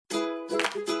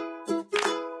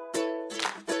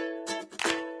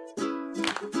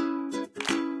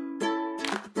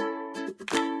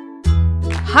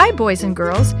Hi, boys and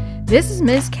girls. This is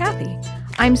Ms. Kathy.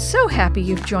 I'm so happy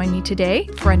you've joined me today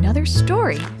for another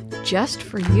story just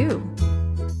for you.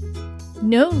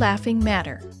 No Laughing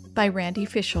Matter by Randy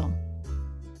Fischel.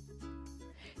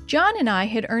 John and I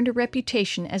had earned a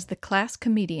reputation as the class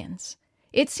comedians.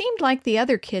 It seemed like the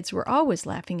other kids were always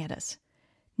laughing at us.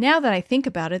 Now that I think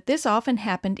about it, this often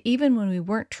happened even when we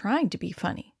weren't trying to be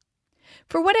funny.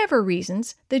 For whatever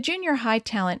reasons, the Junior High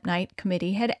Talent Night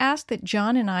Committee had asked that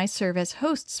John and I serve as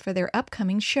hosts for their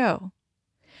upcoming show.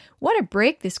 What a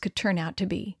break this could turn out to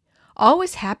be.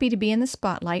 Always happy to be in the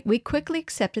spotlight, we quickly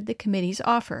accepted the committee's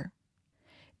offer.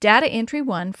 Data Entry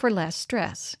 1 for less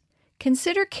stress.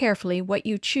 Consider carefully what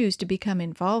you choose to become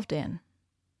involved in.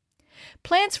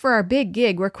 Plans for our big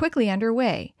gig were quickly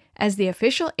underway. As the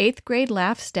official 8th grade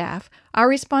Laugh staff, our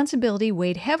responsibility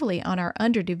weighed heavily on our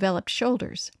underdeveloped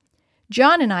shoulders.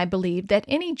 John and I believed that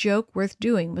any joke worth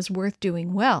doing was worth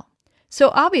doing well, so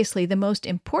obviously the most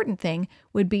important thing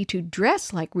would be to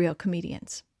dress like real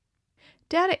comedians.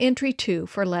 Data Entry 2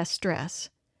 for less stress.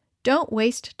 Don't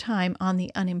waste time on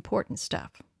the unimportant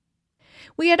stuff.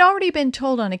 We had already been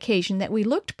told on occasion that we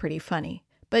looked pretty funny,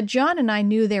 but John and I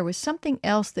knew there was something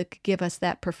else that could give us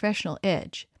that professional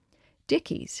edge.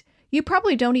 Dickies. You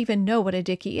probably don't even know what a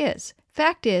dickie is.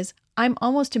 Fact is, I'm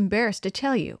almost embarrassed to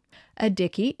tell you. A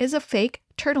dickie is a fake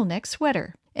turtleneck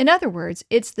sweater. In other words,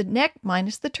 it's the neck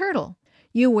minus the turtle.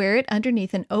 You wear it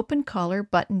underneath an open collar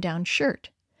button-down shirt.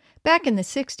 Back in the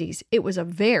 60s, it was a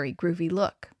very groovy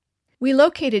look. We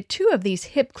located 2 of these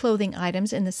hip clothing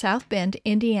items in the South Bend,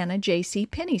 Indiana J.C.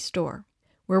 Penney store.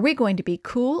 Were we going to be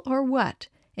cool or what?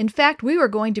 In fact, we were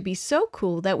going to be so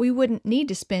cool that we wouldn't need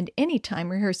to spend any time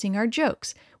rehearsing our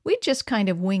jokes. We'd just kind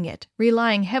of wing it,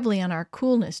 relying heavily on our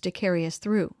coolness to carry us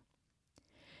through.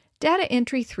 Data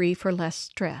Entry 3 for less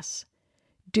stress.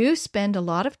 Do spend a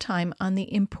lot of time on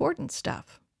the important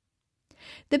stuff.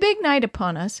 The big night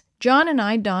upon us, John and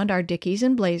I donned our dickies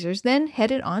and blazers, then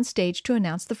headed on stage to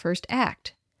announce the first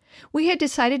act. We had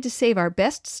decided to save our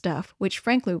best stuff, which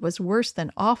frankly was worse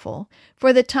than awful,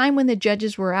 for the time when the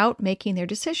judges were out making their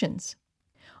decisions.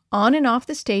 On and off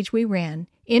the stage we ran,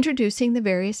 introducing the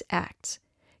various acts.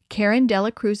 Karen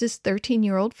Dela Cruz's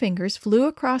 13-year-old fingers flew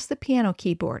across the piano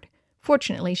keyboard.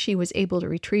 Fortunately, she was able to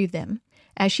retrieve them,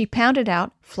 as she pounded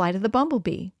out Flight of the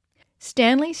Bumblebee.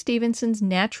 Stanley Stevenson's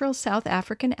natural South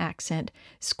African accent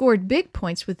scored big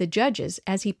points with the judges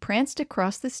as he pranced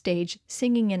across the stage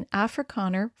singing an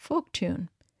Afrikaner folk tune.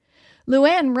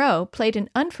 Luann Rowe played an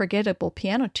unforgettable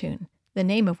piano tune, the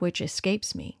name of which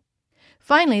escapes me.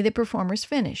 Finally, the performers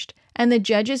finished, and the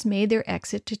judges made their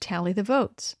exit to tally the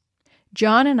votes.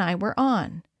 John and I were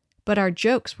on, but our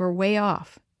jokes were way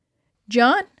off.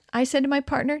 "John," I said to my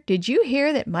partner, "did you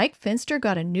hear that Mike Finster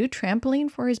got a new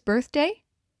trampoline for his birthday?"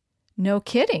 "No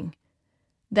kidding."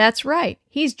 "That's right.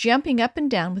 He's jumping up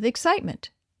and down with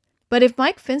excitement." But if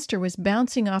Mike Finster was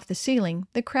bouncing off the ceiling,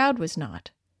 the crowd was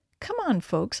not. "Come on,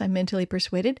 folks," I mentally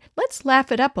persuaded. "Let's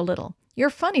laugh it up a little. Your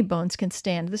funny bones can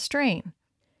stand the strain."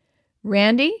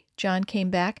 "Randy," John came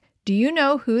back, "do you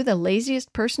know who the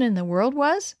laziest person in the world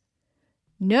was?"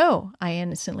 "No," I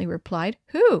innocently replied.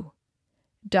 "Who?"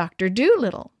 "Dr.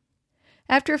 Dolittle."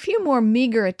 After a few more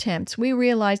meager attempts, we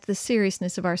realized the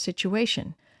seriousness of our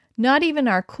situation. Not even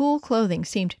our cool clothing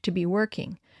seemed to be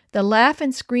working. The laugh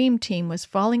and scream team was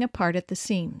falling apart at the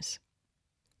seams.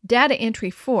 Data Entry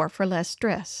 4 for less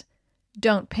stress.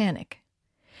 Don't panic.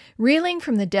 Reeling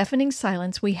from the deafening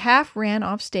silence, we half ran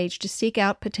off stage to seek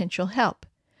out potential help.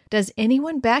 "Does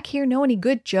anyone back here know any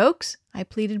good jokes?" I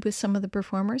pleaded with some of the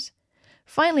performers.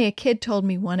 Finally, a kid told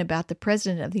me one about the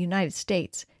President of the United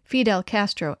States, Fidel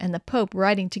Castro, and the Pope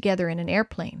riding together in an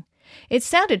airplane. It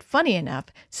sounded funny enough,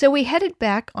 so we headed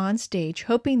back on stage,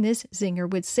 hoping this zinger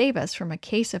would save us from a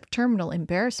case of terminal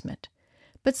embarrassment.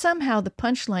 But somehow the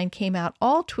punchline came out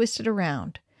all twisted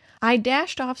around. I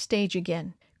dashed off stage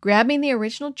again. Grabbing the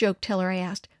original joke teller, I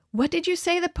asked, "What did you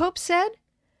say the Pope said?"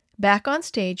 Back on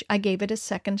stage, I gave it a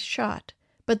second shot,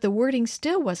 but the wording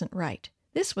still wasn't right.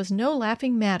 This was no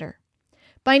laughing matter.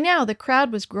 By now, the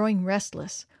crowd was growing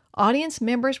restless. Audience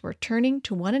members were turning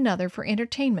to one another for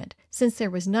entertainment, since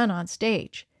there was none on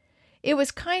stage. It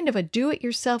was kind of a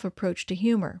do-it-yourself approach to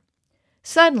humor.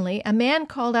 Suddenly, a man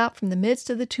called out from the midst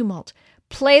of the tumult,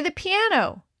 "Play the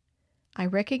piano!" I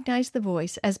recognized the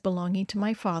voice as belonging to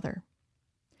my father.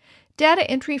 Data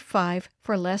Entry 5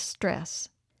 for less stress.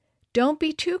 Don't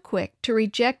be too quick to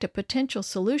reject a potential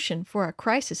solution for a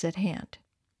crisis at hand.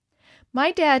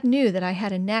 My dad knew that I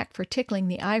had a knack for tickling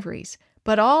the ivories,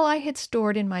 but all I had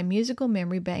stored in my musical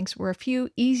memory banks were a few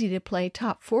easy-to-play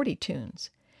top 40 tunes.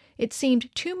 It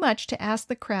seemed too much to ask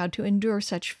the crowd to endure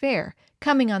such fare,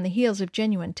 coming on the heels of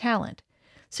genuine talent.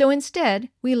 So instead,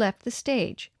 we left the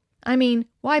stage. I mean,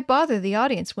 why bother the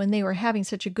audience when they were having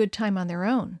such a good time on their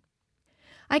own?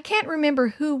 I can't remember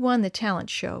who won the talent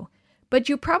show, but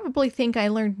you probably think I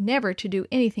learned never to do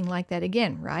anything like that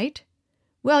again, right?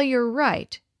 Well, you're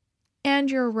right. And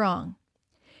you're wrong.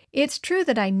 It's true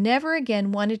that I never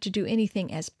again wanted to do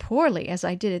anything as poorly as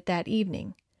I did it that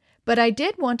evening, but I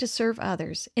did want to serve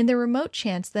others in the remote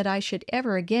chance that I should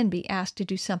ever again be asked to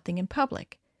do something in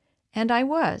public. And I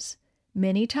was,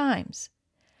 many times.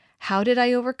 How did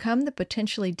I overcome the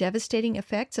potentially devastating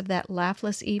effects of that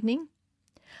laughless evening?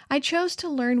 I chose to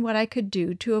learn what I could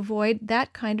do to avoid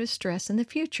that kind of stress in the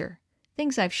future,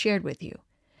 things I've shared with you.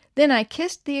 Then I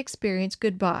kissed the experience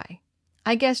goodbye.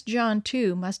 I guess John,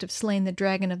 too, must have slain the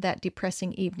dragon of that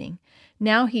depressing evening.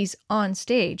 Now he's on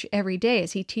stage every day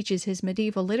as he teaches his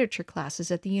medieval literature classes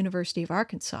at the University of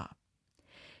Arkansas.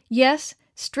 Yes,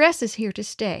 stress is here to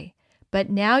stay, but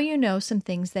now you know some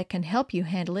things that can help you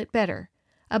handle it better.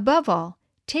 Above all,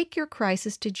 take your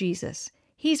crisis to Jesus.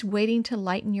 He's waiting to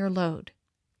lighten your load.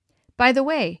 By the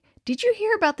way, did you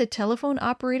hear about the telephone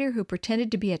operator who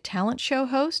pretended to be a talent show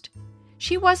host?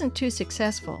 She wasn't too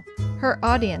successful. Her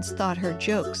audience thought her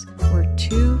jokes were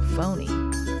too phony.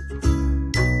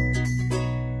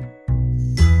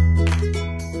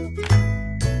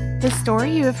 The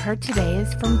story you have heard today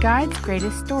is from Guide's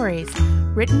Greatest Stories,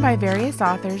 written by various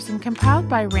authors and compiled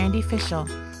by Randy Fischel,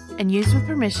 and used with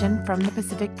permission from the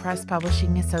Pacific Press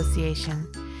Publishing Association.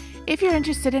 If you're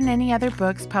interested in any other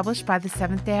books published by the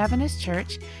Seventh-day Adventist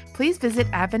Church, please visit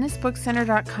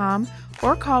AdventistBookCenter.com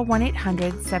or call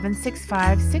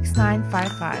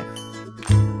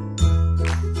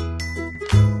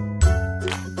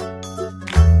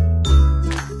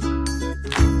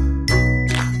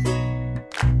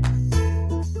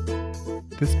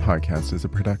This podcast is a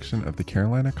production of the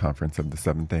Carolina Conference of the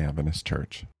Seventh-day Adventist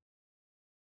Church.